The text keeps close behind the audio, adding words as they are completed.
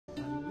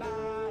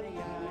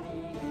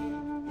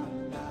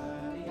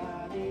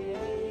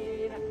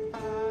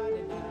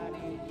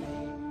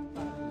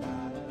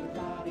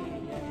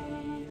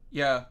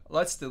Yeah,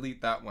 let's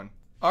delete that one.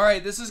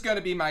 Alright, this is going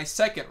to be my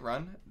second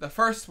run. The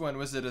first one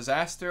was a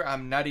disaster.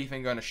 I'm not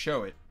even going to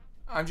show it.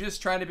 I'm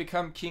just trying to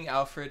become King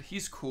Alfred.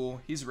 He's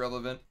cool. He's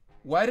relevant.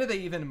 Why do they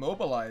even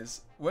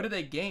mobilize? What do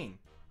they gain?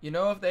 You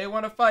know, if they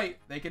want to fight,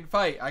 they can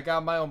fight. I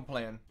got my own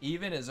plan.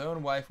 Even his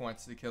own wife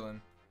wants to kill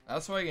him.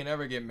 That's why you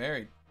never get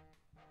married.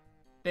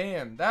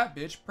 Damn, that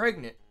bitch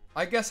pregnant.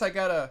 I guess I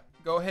gotta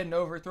go ahead and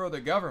overthrow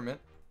the government.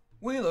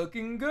 We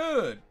looking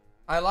good.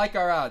 I like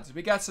our odds.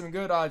 We got some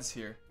good odds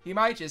here. He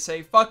might just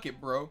say, fuck it,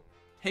 bro.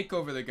 Take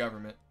over the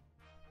government.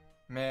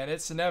 Man,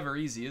 it's never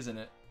easy, isn't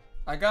it?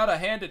 I gotta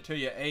hand it to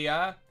you,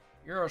 AI.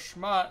 You're a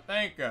smart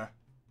thinker.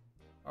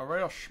 A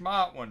real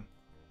smart one.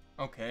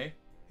 Okay.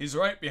 He's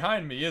right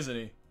behind me, isn't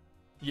he?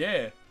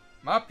 Yeah.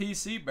 My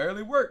PC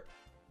barely worked.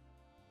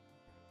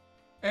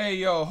 Hey,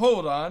 yo,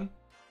 hold on.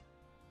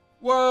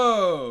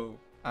 Whoa!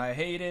 I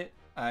hate it.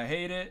 I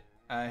hate it.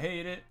 I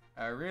hate it.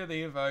 I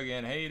really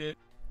fucking hate it.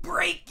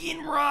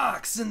 Breaking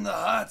rocks in the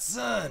hot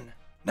sun.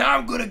 Now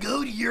I'm gonna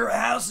go to your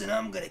house and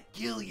I'm gonna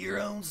kill your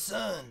own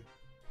son.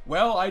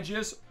 Well, I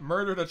just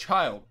murdered a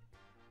child.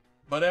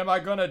 But am I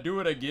gonna do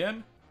it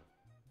again?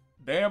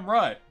 Damn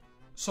right.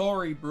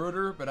 Sorry,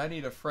 Bruder, but I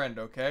need a friend,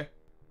 okay?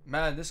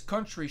 Man, this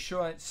country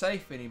sure ain't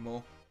safe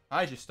anymore.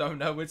 I just don't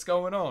know what's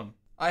going on.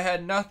 I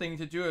had nothing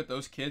to do with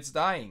those kids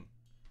dying.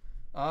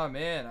 Aw,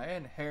 man, I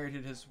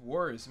inherited his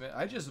wars, man.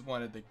 I just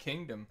wanted the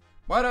kingdom.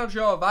 Why don't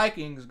y'all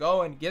Vikings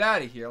go and get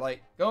out of here?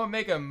 Like, go and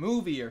make a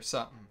movie or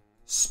something.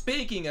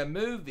 Speaking of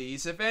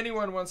movies, if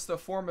anyone wants to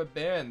form a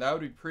band, that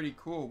would be pretty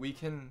cool. We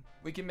can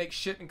make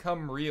shit and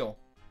come real.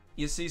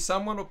 You see,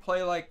 someone will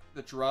play like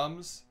the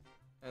drums,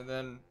 and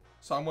then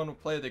someone will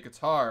play the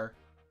guitar,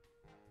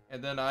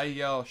 and then I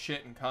yell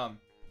shit and come.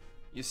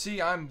 You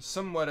see, I'm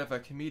somewhat of a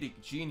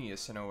comedic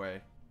genius in a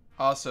way.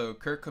 Also,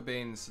 Kurt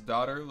Cobain's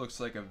daughter looks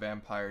like a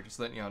vampire, just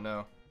letting y'all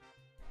know.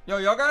 Yo,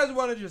 y'all guys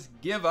want to just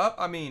give up?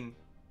 I mean,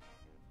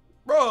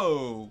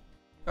 bro,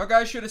 y'all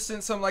guys should have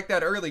sent something like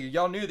that earlier.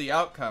 Y'all knew the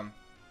outcome.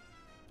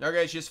 Y'all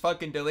guys just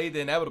fucking delayed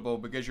the inevitable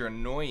because you're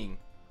annoying.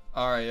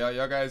 Alright,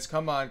 y'all guys,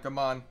 come on, come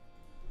on.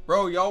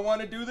 Bro, y'all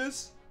want to do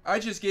this? I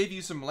just gave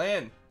you some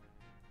land.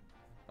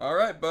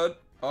 Alright, bud.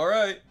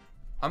 Alright.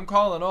 I'm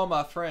calling all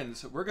my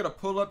friends. We're gonna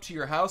pull up to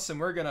your house and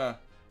we're gonna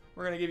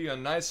give you a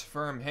nice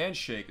firm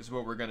handshake is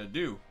what we're gonna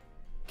do.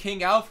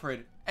 King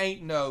Alfred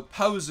ain't no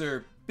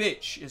poser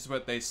bitch is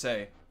what they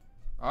say.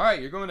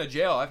 Alright, you're going to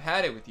jail. I've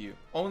had it with you.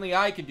 Only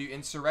I can do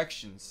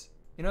insurrections.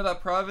 You know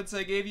that province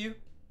I gave you?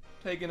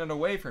 Taking it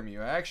away from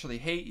you. I actually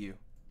hate you.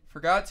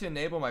 Forgot to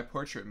enable my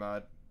portrait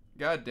mod.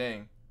 God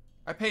dang.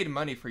 I paid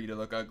money for you to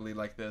look ugly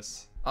like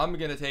this. I'm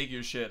gonna take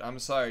your shit. I'm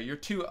sorry. You're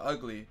too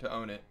ugly to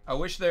own it. I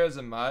wish there was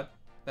a mod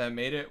that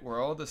made it where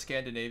all the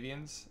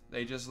Scandinavians,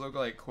 they just look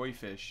like koi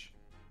fish.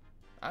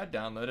 I'd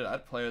download it.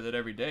 I'd play with it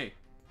every day.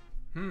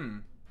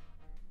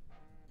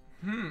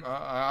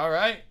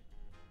 Alright.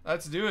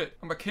 Let's do it.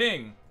 I'm a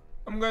king.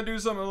 I'm gonna do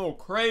something a little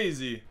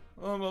crazy.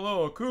 I'm a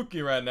little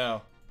kooky right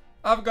now.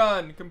 I've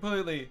gone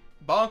completely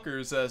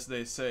bonkers, as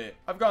they say.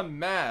 I've gone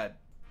mad.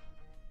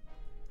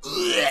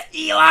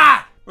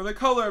 We're the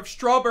color of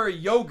strawberry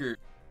yogurt.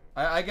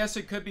 I guess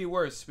it could be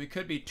worse. We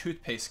could be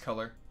toothpaste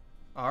color.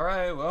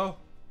 Alright, well,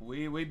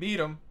 we beat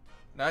them.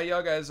 Now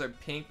y'all guys are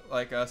pink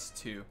like us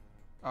too.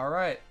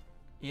 Alright.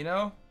 You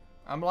know,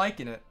 I'm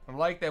liking it. I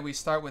like that we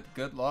start with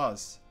good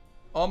laws.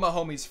 All my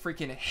homies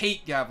freaking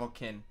hate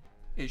Gavelkin.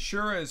 It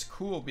sure is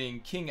cool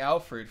being King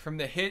Alfred from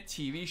the hit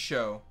TV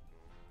show.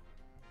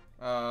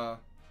 What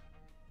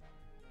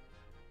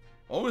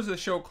was the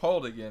show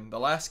called again? The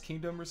Last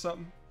Kingdom or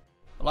something?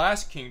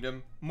 Last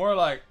Kingdom? More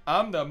like,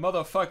 I'm the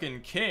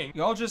motherfucking king.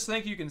 Y'all just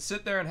think you can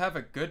sit there and have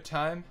a good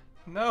time?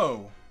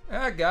 No.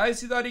 Ah,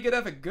 guys, you thought you could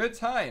have a good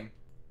time.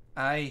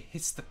 Aye,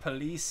 it's the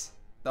police.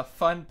 The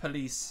fun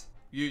police.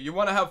 You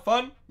want to have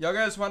fun? Y'all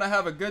guys want to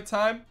have a good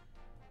time?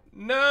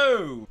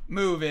 No!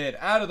 Move it.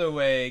 Out of the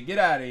way. Get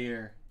out of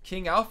here.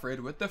 King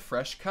Alfred with the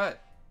fresh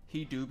cut.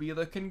 He do be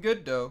looking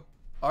good, though.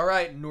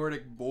 Alright,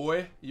 Nordic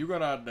boy. You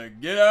gonna have to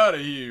get out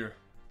of here.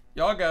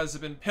 Y'all guys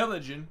have been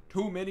pillaging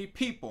too many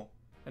people.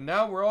 And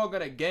now we're all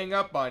gonna gang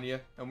up on you,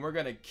 and we're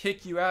gonna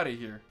kick you out of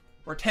here.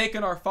 We're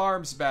taking our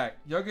farms back.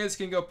 Y'all guys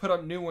can go put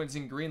up new ones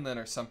in Greenland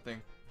or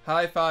something.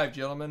 High five,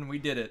 gentlemen. We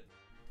did it.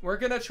 We're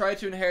gonna try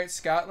to inherit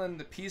Scotland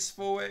the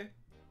peaceful way.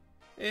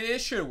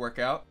 It should work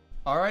out.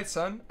 Alright,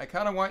 son. I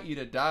kind of want you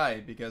to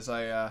die because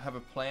I have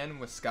a plan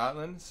with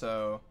Scotland,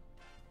 so...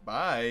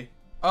 Bye.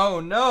 Oh,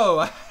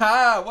 no.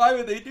 Ha! Why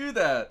would they do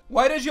that?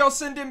 Why did y'all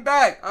send him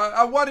back?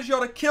 I wanted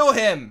y'all to kill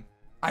him.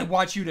 I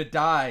want you to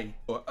die.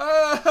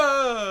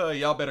 Oh,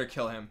 y'all better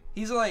kill him.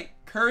 He's like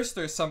cursed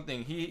or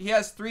something. He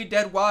has 3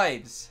 dead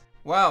wives.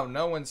 Wow,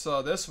 no one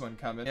saw this one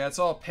coming. Yeah, it's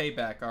all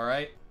payback,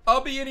 alright?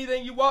 I'll be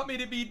anything you want me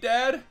to be,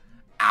 Dad.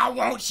 I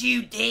want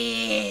you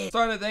dead.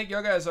 Starting to think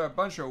y'all guys are a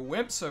bunch of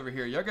wimps over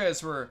here. Y'all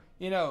guys were,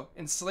 you know,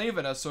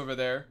 enslaving us over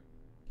there.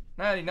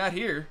 Not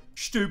here.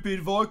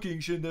 Stupid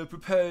Vikings and their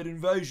prepared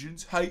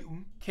invasions. Hate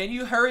them. Can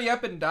you hurry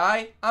up and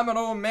die? I'm an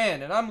old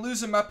man and I'm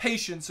losing my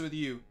patience with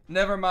you.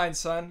 Never mind,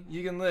 son.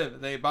 You can live.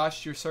 They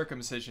botched your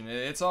circumcision.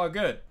 It's all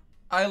good.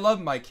 I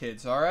love my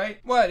kids, alright?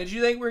 What, did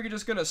you think we were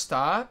just gonna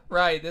stop?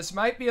 Right, this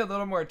might be a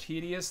little more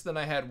tedious than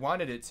I had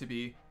wanted it to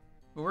be,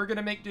 but we're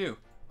gonna make do.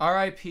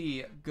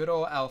 R.I.P. good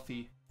old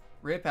Alfie.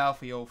 Rip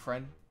Alfie, old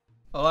friend.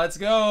 Let's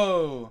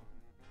go!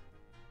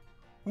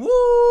 Woo!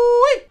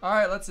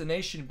 Alright, let's a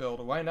nation build,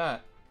 why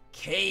not?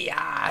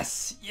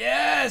 Chaos!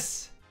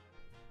 Yes!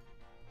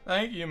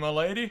 Thank you, my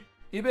lady.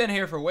 You've been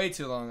here for way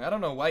too long. I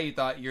don't know why you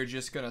thought you're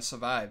just gonna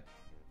survive.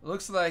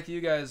 Looks like you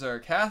guys are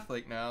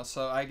Catholic now,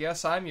 so I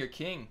guess I'm your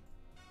king.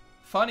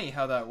 Funny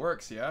how that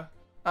works, yeah?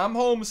 I'm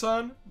home,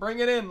 son. Bring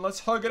it in.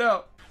 Let's hug it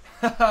out.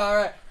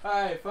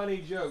 Alright,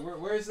 funny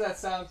joke. Where's that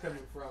sound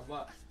coming from?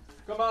 What?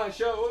 Come on,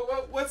 show.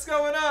 What's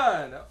going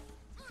on?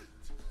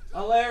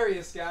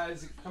 Hilarious,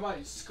 guys. Come on,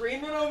 you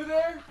screaming over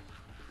there?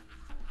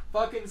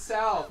 Fucking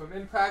Sal from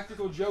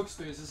Impractical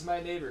Jokesters is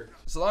my neighbor.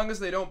 As long as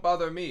they don't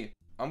bother me,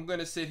 I'm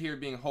gonna sit here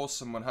being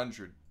wholesome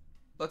 100.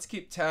 Let's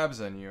keep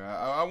tabs on you.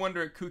 I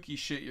wonder what kooky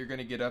shit you're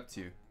gonna get up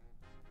to.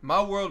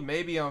 My world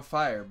may be on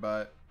fire,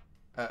 but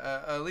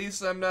at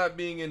least I'm not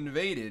being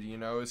invaded, you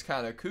know? It's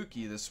kind of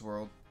kooky, this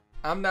world.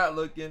 I'm not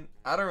looking.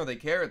 I don't really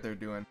care what they're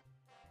doing.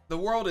 The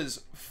world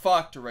is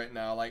fucked right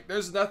now. Like,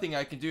 there's nothing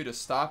I can do to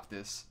stop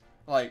this.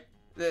 Like,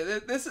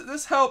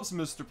 this helps,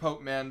 Mr.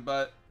 Pope Man,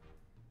 but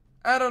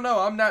I don't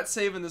know. I'm not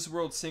saving this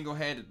world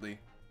single-handedly.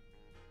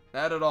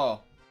 Not at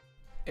all.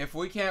 If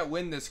we can't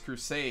win this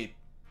crusade,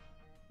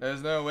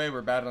 there's no way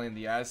we're battling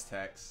the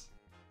Aztecs.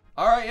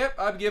 Alright, yep,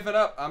 I've given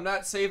up. I'm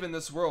not saving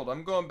this world.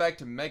 I'm going back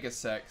to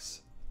Megasex.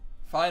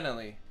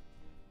 Finally.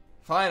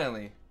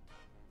 Finally.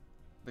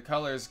 The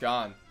color is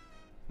gone.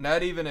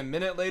 Not even a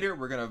minute later,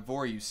 we're gonna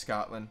vore you,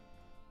 Scotland.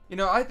 You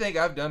know, I think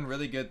I've done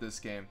really good this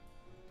game.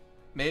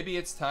 Maybe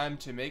it's time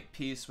to make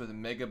peace with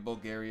Mega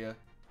Bulgaria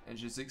and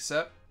just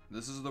accept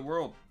this is the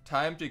world.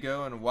 Time to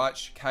go and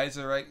watch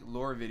Kaiserreich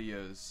lore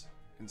videos.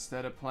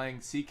 Instead of playing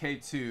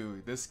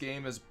Ck2, this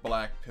game has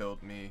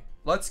black-pilled me.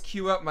 Let's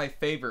queue up my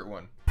favorite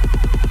one.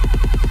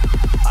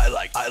 I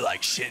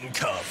like shit and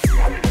cup.